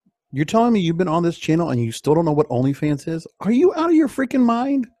You're telling me you've been on this channel and you still don't know what OnlyFans is? Are you out of your freaking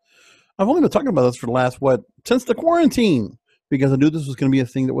mind? I've only been talking about this for the last, since the quarantine, because I knew this was going to be a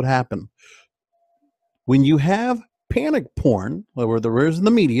thing that would happen. When you have panic porn, where there is in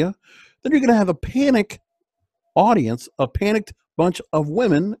the media, then you're going to have a panic audience, a panicked bunch of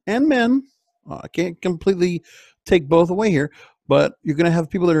women and men. I can't completely take both away here, but you're going to have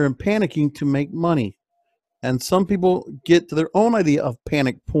people that are panicking to make money. And some people get to their own idea of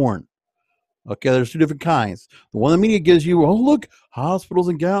panic porn. Okay, there's two different kinds. The one the media gives you, oh, look, hospitals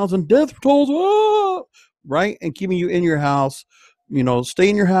and gowns and death tolls, oh, right? And keeping you in your house, stay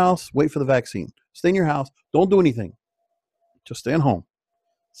in your house, wait for the vaccine. Stay in your house. Don't do anything. Just stay at home.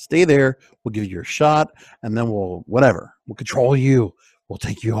 Stay there. We'll give you your shot, and then we'll control you. We'll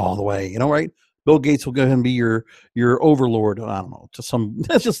take you all the way. Right? Bill Gates will go ahead and be your overlord. I don't know.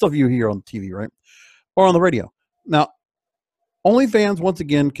 That's just stuff you hear on TV, right? Or on the radio. Now, OnlyFans, once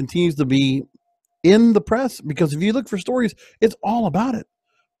again, continues to be in the press because if you look for stories, it's all about it.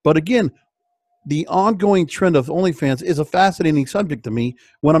 But again, the ongoing trend of OnlyFans is a fascinating subject to me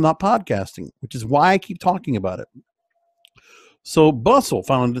when I'm not podcasting, which is why I keep talking about it. So Bustle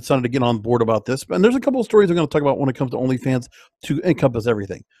finally decided to get on board about this. And there's a couple of stories I'm going to talk about when it comes to OnlyFans to encompass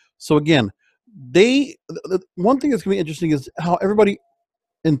everything. So again, one thing that's going to be interesting is how everybody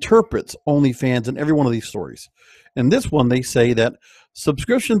interprets OnlyFans in every one of these stories. And this one, they say that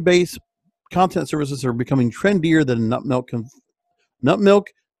subscription-based content services are becoming trendier than nut milk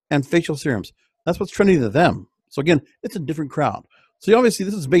and facial serums. That's what's trendy to them. So again, it's a different crowd. So obviously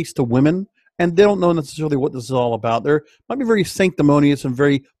this is based to women, and they don't know necessarily what this is all about. They might be very sanctimonious and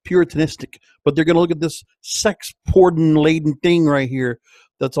very puritanistic, but they're going to look at this sex-porn-laden thing right here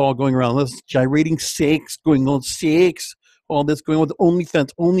that's all going around. This gyrating sex, going on sex, all this going on with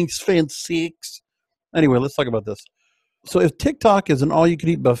OnlyFans sex. Anyway, let's talk about this. So if TikTok is an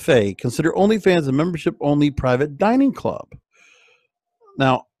all-you-can-eat buffet, consider OnlyFans a membership-only private dining club.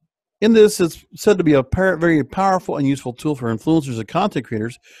 Now, in this, it's said to be a very powerful and useful tool for influencers and content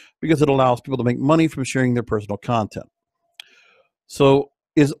creators because it allows people to make money from sharing their personal content. So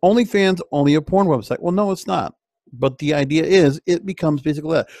is OnlyFans only a porn website? Well, no, it's not. But the idea is it becomes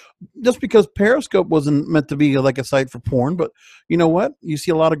basically that. Just because Periscope wasn't meant to be like a site for porn, but you know what? You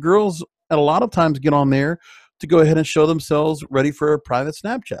see a lot of girls at a lot of times get on there to go ahead and show themselves ready for a private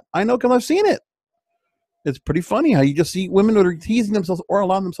Snapchat. I know because I've seen it. It's pretty funny how you just see women that are teasing themselves or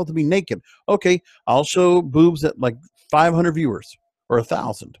allowing themselves to be naked. Okay, I'll show boobs at like 500 viewers or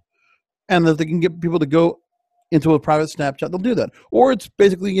 1,000. And if they can get people to go into a private Snapchat, they'll do that. Or it's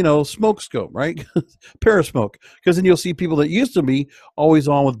basically, smoke scope, right? Perismoke. Because then you'll see people that used to be always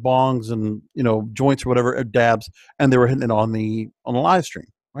on with bongs and, joints or whatever, or dabs, and they were hitting it on the live stream,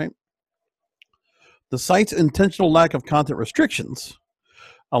 right? The site's intentional lack of content restrictions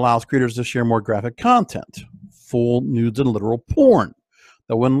allows creators to share more graphic content, full nudes and literal porn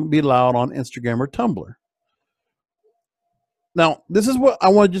that wouldn't be allowed on Instagram or Tumblr. Now, this is what I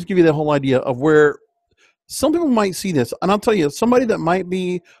want to just give you the whole idea of where some people might see this. And I'll tell you, somebody that might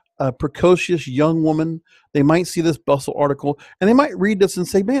be a precocious young woman, they might see this Bustle article and they might read this and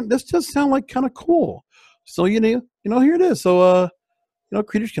say, man, this just sounds like kind of cool. So, here it is. So,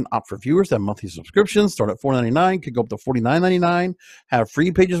 creators can opt for viewers that have monthly subscriptions, start at $4.99, could go up to $49.99, have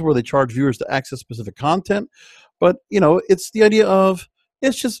free pages where they charge viewers to access specific content. But, it's the idea of,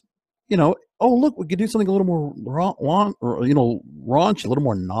 it's just, oh, look, we could do something a little more raunchy, a little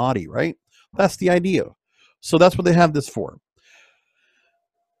more naughty, right? That's the idea. So that's what they have this for.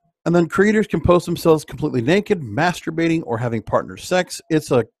 And then creators can post themselves completely naked, masturbating, or having partner sex.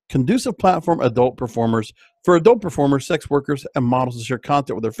 It's a conducive platform for adult performers, sex workers, and models to share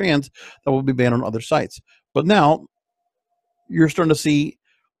content with their fans that will be banned on other sites. But now you're starting to see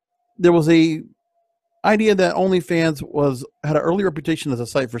there was a idea that OnlyFans had an early reputation as a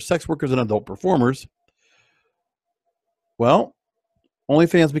site for sex workers and adult performers. Well,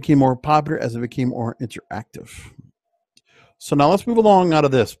 OnlyFans became more popular as it became more interactive. So now let's move along out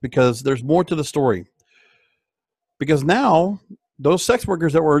of this because there's more to the story. Because now those sex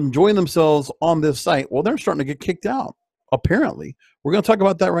workers that were enjoying themselves on this site, well, they're starting to get kicked out, apparently. We're going to talk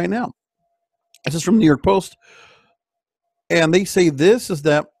about that right now. This is from New York Post. And they say this is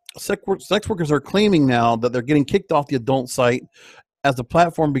that sex workers are claiming now that they're getting kicked off the adult site as the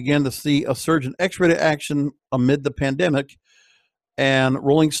platform began to see a surge in X-rated action amid the pandemic. And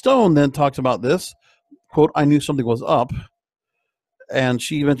Rolling Stone then talks about this, quote, I knew something was up. And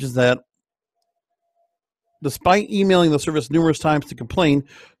she mentions that despite emailing the service numerous times to complain,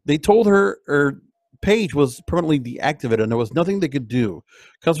 they told her page was permanently deactivated and there was nothing they could do.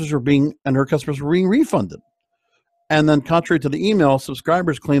 Her customers were being refunded. And then, contrary to the email,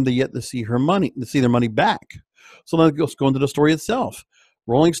 subscribers claim they yet to see their money back. So let's go into the story itself.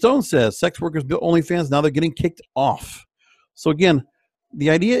 Rolling Stone says sex workers built OnlyFans. Now they're getting kicked off. So again, the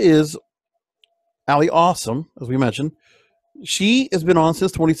idea is Ali Awesome, as we mentioned. She has been on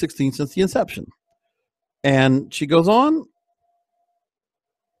since 2016, since the inception. And she goes on.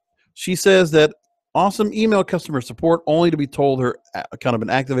 She says that Awesome emailed customer support only to be told her account had been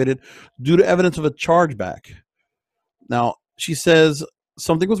activated due to evidence of a chargeback. Now, she says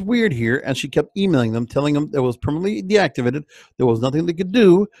something was weird here, and she kept emailing them, telling them it was permanently deactivated, there was nothing they could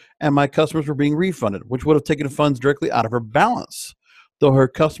do, and my customers were being refunded, which would have taken funds directly out of her balance, though her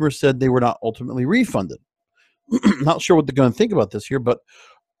customers said they were not ultimately refunded. Not sure what they're going to think about this here, but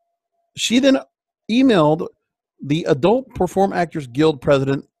she then emailed the Adult Perform Actors Guild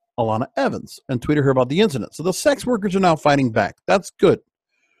president, Alana Evans, and tweeted her about the incident. So the sex workers are now fighting back. That's good.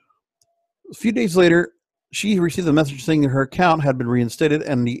 A few days later, she received a message saying that her account had been reinstated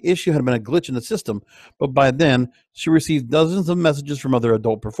and the issue had been a glitch in the system. But by then, she received dozens of messages from other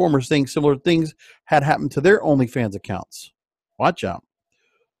adult performers saying similar things had happened to their OnlyFans accounts. Watch out.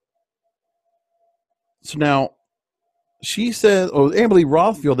 So now, she said, Amberly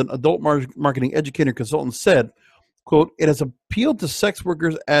Rothfield, an adult marketing educator consultant, said, quote, it has appealed to sex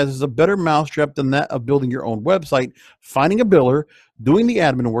workers as a better mousetrap than that of building your own website, finding a biller, doing the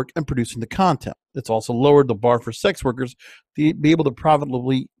admin work, and producing the content. It's also lowered the bar for sex workers to be able to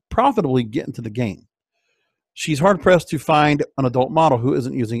profitably get into the game. She's hard-pressed to find an adult model who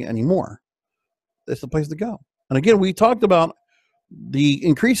isn't using it anymore. It's the place to go. And again, we talked about the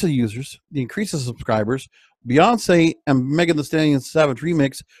increase of users, the increase of subscribers, Beyonce and Megan Thee Stallion's Savage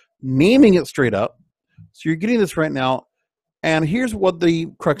remix, naming it straight up. So you're getting this right now. And here's what the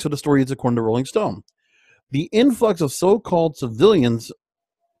crux of the story is according to Rolling Stone. The influx of so-called civilians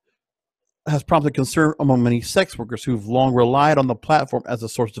has prompted concern among many sex workers who've long relied on the platform as a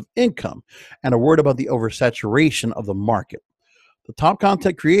source of income and are worried about the oversaturation of the market. The top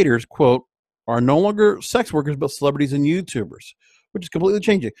content creators, quote, are no longer sex workers but celebrities and YouTubers, which is completely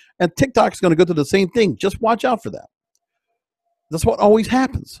changing. And TikTok's going to go through the same thing. Just watch out for that. That's what always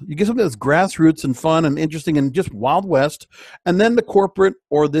happens. You get something that's grassroots and fun and interesting and just Wild West, and then the corporate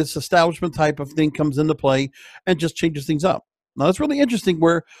or this establishment type of thing comes into play and just changes things up. Now, that's really interesting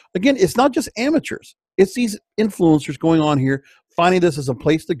where, again, it's not just amateurs. It's these influencers going on here, finding this as a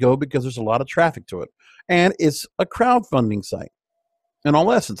place to go because there's a lot of traffic to it. And it's a crowdfunding site, in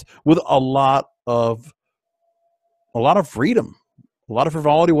all essence, with a lot of freedom, a lot of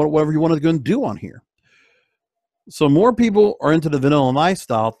frivolity, whatever you want to go and do on here. So more people are into the vanilla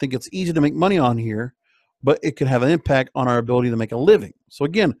lifestyle, think it's easy to make money on here, but it could have an impact on our ability to make a living. So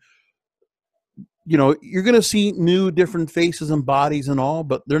again, you know, you're going to see new different faces and bodies and all,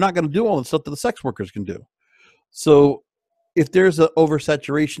 but they're not going to do all the stuff that the sex workers can do. So if there's an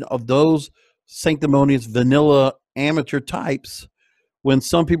oversaturation of those sanctimonious vanilla amateur types, when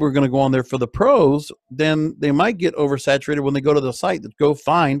some people are going to go on there for the pros, then they might get oversaturated when they go to the site to go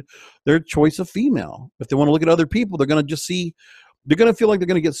find their choice of female. If they want to look at other people, they're going to just see, they're going to feel like they're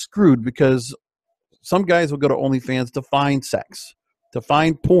going to get screwed because some guys will go to OnlyFans to find sex, to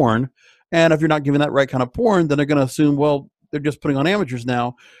find porn. And if you're not giving that right kind of porn, then they're going to assume, well, they're just putting on amateurs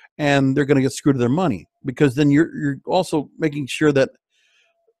now and they're going to get screwed to their money, because then you're also making sure that,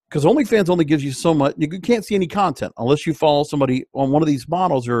 because OnlyFans only gives you so much. You can't see any content unless you follow somebody on one of these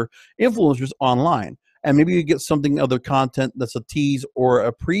models or influencers online. And maybe you get something other content that's a tease or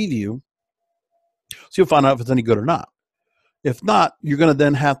a preview. So you'll find out if it's any good or not. If not, you're going to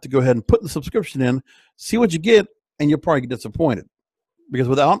then have to go ahead and put the subscription in, see what you get, and you'll probably get disappointed. Because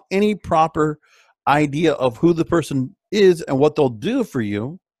without any proper idea of who the person is and what they'll do for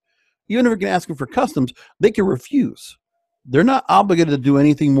you, even if you're going to ask them for customs, they can refuse. They're not obligated to do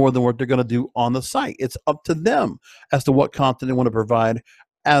anything more than what they're going to do on the site. It's up to them as to what content they want to provide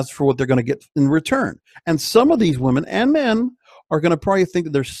as for what they're going to get in return. And some of these women and men are going to probably think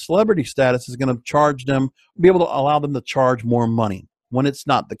that their celebrity status is going to charge them, be able to allow them to charge more money when it's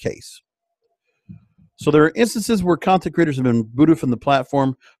not the case. So there are instances where content creators have been booted from the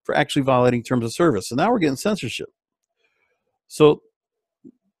platform for actually violating terms of service. So now we're getting censorship. So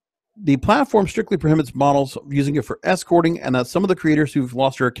the platform strictly prohibits models using it for escorting, and that some of the creators who've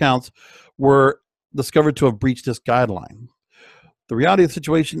lost their accounts were discovered to have breached this guideline. The reality of the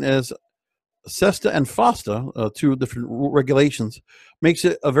situation is SESTA and FOSTA, two different regulations, makes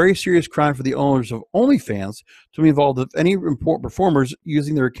it a very serious crime for the owners of OnlyFans to be involved with any important performers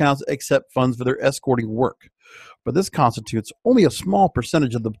using their accounts accept funds for their escorting work. But this constitutes only a small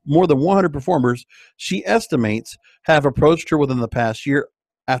percentage of the more than 100 performers she estimates have approached her within the past year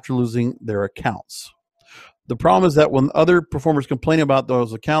after losing their accounts. The problem is that when other performers complain about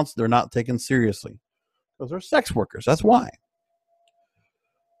those accounts, they're not taken seriously. Because they're sex workers. That's why.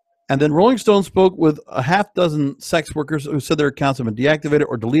 And then Rolling Stone spoke with a half dozen sex workers who said their accounts have been deactivated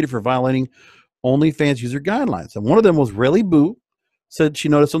or deleted for violating OnlyFans user guidelines. And one of them was Relly Boo, said she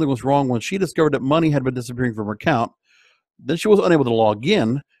noticed something was wrong when she discovered that money had been disappearing from her account. Then she was unable to log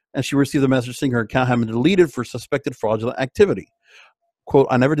in, and she received a message saying her account had been deleted for suspected fraudulent activity. Quote,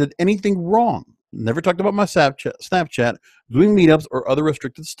 I never did anything wrong. Never talked about my Snapchat, doing meetups, or other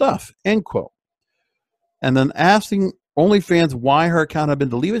restricted stuff, end quote. And then asking OnlyFans why her account had been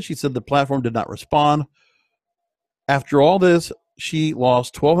deleted, she said the platform did not respond. After all this, she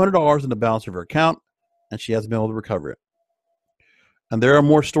lost $1,200 in the balance of her account, and she hasn't been able to recover it. And there are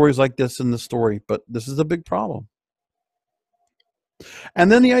more stories like this in the story, but this is a big problem.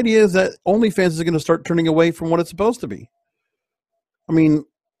 And then the idea is that OnlyFans is going to start turning away from what it's supposed to be. I mean,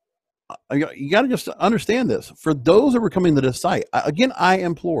 you got to just understand this. For those that were coming to this site, again, I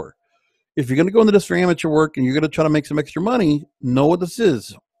implore, if you're going to go into this for amateur work and you're going to try to make some extra money, know what this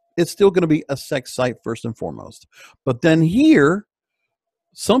is. It's still going to be a sex site first and foremost. But then here,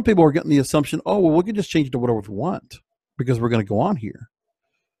 some people are getting the assumption, oh, well, we can just change it to whatever we want because we're going to go on here.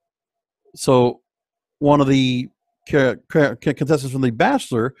 So one of the contestants from The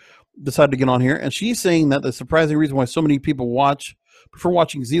Bachelor decided to get on here, and she's saying that the surprising reason why so many people prefer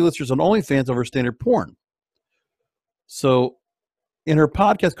watching Z-listers on OnlyFans over standard porn. So in her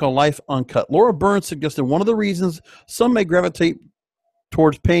podcast called Life Uncut, Laura Burns suggested one of the reasons some may gravitate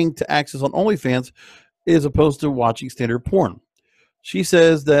towards paying to access on OnlyFans as opposed to watching standard porn. She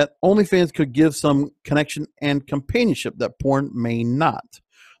says that OnlyFans could give some connection and companionship that porn may not.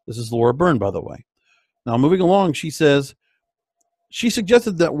 This is Laura Byrne, by the way. Now, moving along, she says, she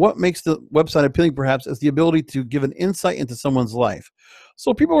suggested that what makes the website appealing perhaps is the ability to give an insight into someone's life.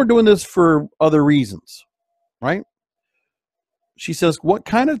 So people are doing this for other reasons, right? She says, what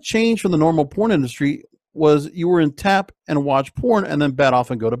kind of change from the normal porn industry was you were in tap and watch porn and then bat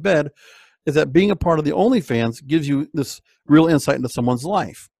off and go to bed, is that being a part of the OnlyFans gives you this real insight into someone's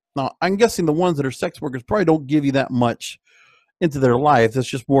life. Now, I'm guessing the ones that are sex workers probably don't give you that much into their life. It's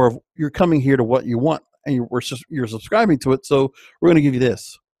just more of you're coming here to what you want and you're subscribing to it, so we're going to give you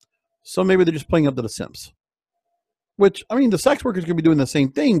this. So maybe they're just playing up to the simps. Which, I mean, the sex workers can be doing the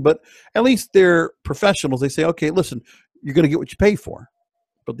same thing, but at least they're professionals. They say, okay, listen, you're going to get what you pay for.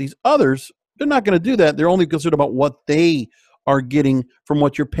 But these others, they're not going to do that. They're only concerned about what they are getting from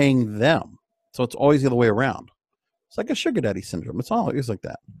what you're paying them. So it's always the other way around. It's like a sugar daddy syndrome. It's always like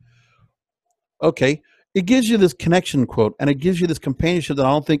that. Okay. It gives you this connection, quote, and it gives you this companionship that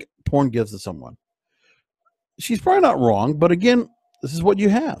I don't think porn gives to someone. She's probably not wrong, but again, this is what you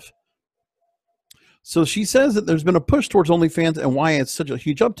have. So she says that there's been a push towards OnlyFans, and why it's such a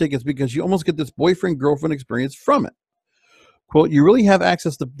huge uptake is because you almost get this boyfriend-girlfriend experience from it. Quote, you really have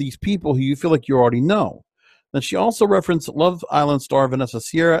access to these people who you feel like you already know. Then she also referenced Love Island star Vanessa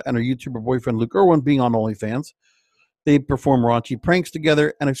Sierra and her YouTuber boyfriend Luke Irwin being on OnlyFans. They perform raunchy pranks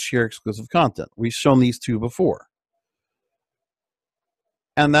together and share exclusive content. We've shown these two before.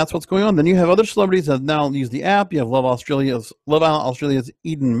 And that's what's going on. Then you have other celebrities that now use the app. You have Love Island Australia's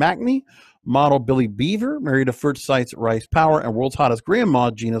Eden Mackney, model Billy Beaver, married to first site's Rice Power, and world's hottest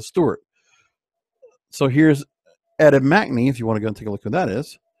grandma, Gina Stewart. So here's Eden Mackney, if you want to go and take a look at who that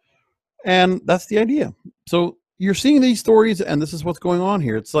is. And that's the idea. So you're seeing these stories, and this is what's going on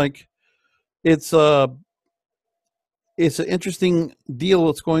here. It's like, it's an interesting deal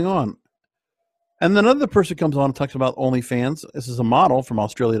that's going on. And then another person comes on and talks about OnlyFans. This is a model from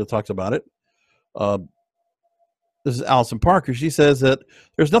Australia that talks about it. This is Allison Parker. She says that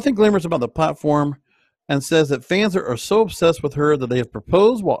there's nothing glamorous about the platform and says that fans are so obsessed with her that they have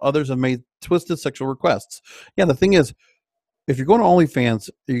proposed while others have made twisted sexual requests. Yeah, the thing is, if you're going to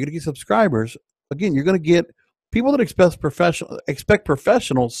OnlyFans, you're going to get subscribers. Again, you're going to get people that expect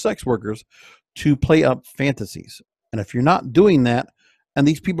professional sex workers to play up fantasies. And if you're not doing that, and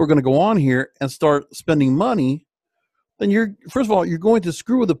these people are going to go on here and start spending money, then first of all, you're going to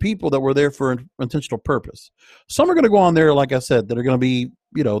screw with the people that were there for an intentional purpose. Some are going to go on there, like I said, that are going to be,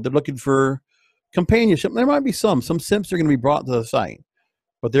 they're looking for companionship. There might be some simps are going to be brought to the site.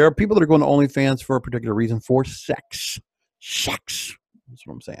 But there are people that are going to OnlyFans for a particular reason, for sex. Sex. That's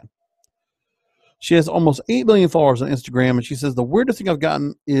what I'm saying. She has almost 8 million followers on Instagram, and she says, the weirdest thing I've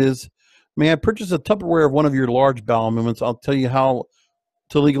gotten is, may I purchase a Tupperware of one of your large bowel movements? I'll tell you how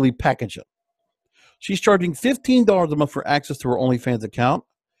to legally package it. She's charging $15 a month for access to her OnlyFans account,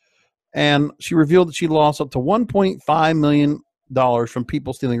 and she revealed that she lost up to $1.5 million from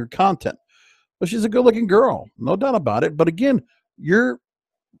people stealing her content. But she's a good-looking girl, no doubt about it. But again, you're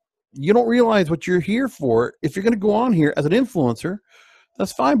You don't realize what you're here for. If you're going to go on here as an influencer,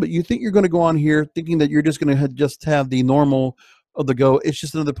 that's fine. But you think you're going to go on here thinking that you're just going to just have the normal of the go. It's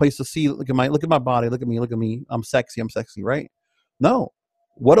just another place to see. Look at my body. Look at me. Look at me. I'm sexy. Right? No.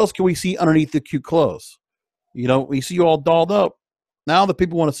 What else can we see underneath the cute clothes? You know, we see you all dolled up. Now the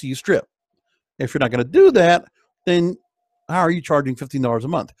people want to see you strip. If you're not going to do that, then how are you charging $15 a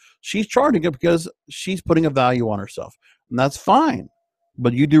month? She's charging it because she's putting a value on herself, and that's fine.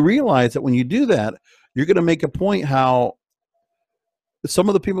 But you do realize that when you do that, you're going to make a point how some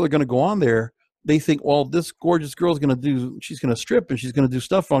of the people are going to go on there. They think, well, this gorgeous girl is going to strip and she's going to do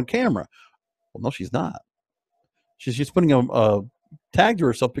stuff on camera. Well, no, she's not. She's just putting a tag to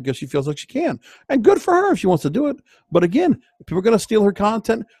herself because she feels like she can. And good for her if she wants to do it. But again, if people are going to steal her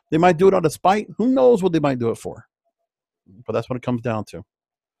content, they might do it out of spite. Who knows what they might do it for? But that's what it comes down to.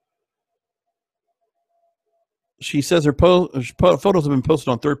 She says her photos have been posted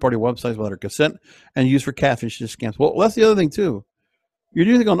on third-party websites without her consent and used for catfish scams. Well, that's the other thing, too. You're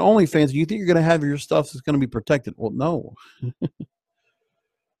doing it on OnlyFans. You think you're going to have your stuff that's going to be protected. Well, no.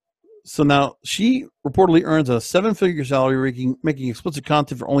 So now she reportedly earns a 7-figure salary making explicit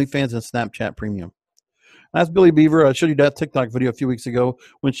content for OnlyFans and Snapchat Premium. That's Billy Beaver. I showed you that TikTok video a few weeks ago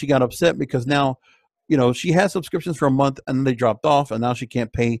when she got upset because now, you know, she has subscriptions for a month and then they dropped off and now she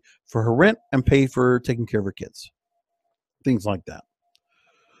can't pay for her rent and pay for taking care of her kids. Things like that.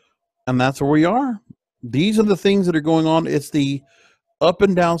 And that's where we are. These are the things that are going on. It's the up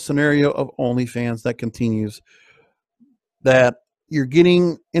and down scenario of OnlyFans that continues, that you're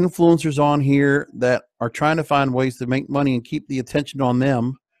getting influencers on here that are trying to find ways to make money and keep the attention on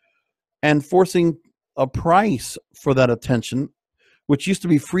them and forcing a price for that attention, which used to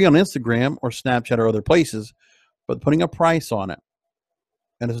be free on Instagram or Snapchat or other places, but putting a price on it.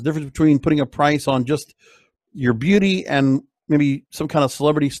 And there's a difference between putting a price on just your beauty and maybe some kind of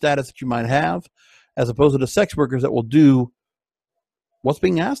celebrity status that you might have, as opposed to the sex workers that will do what's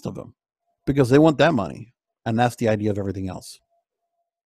being asked of them because they want that money. And that's the idea of everything else.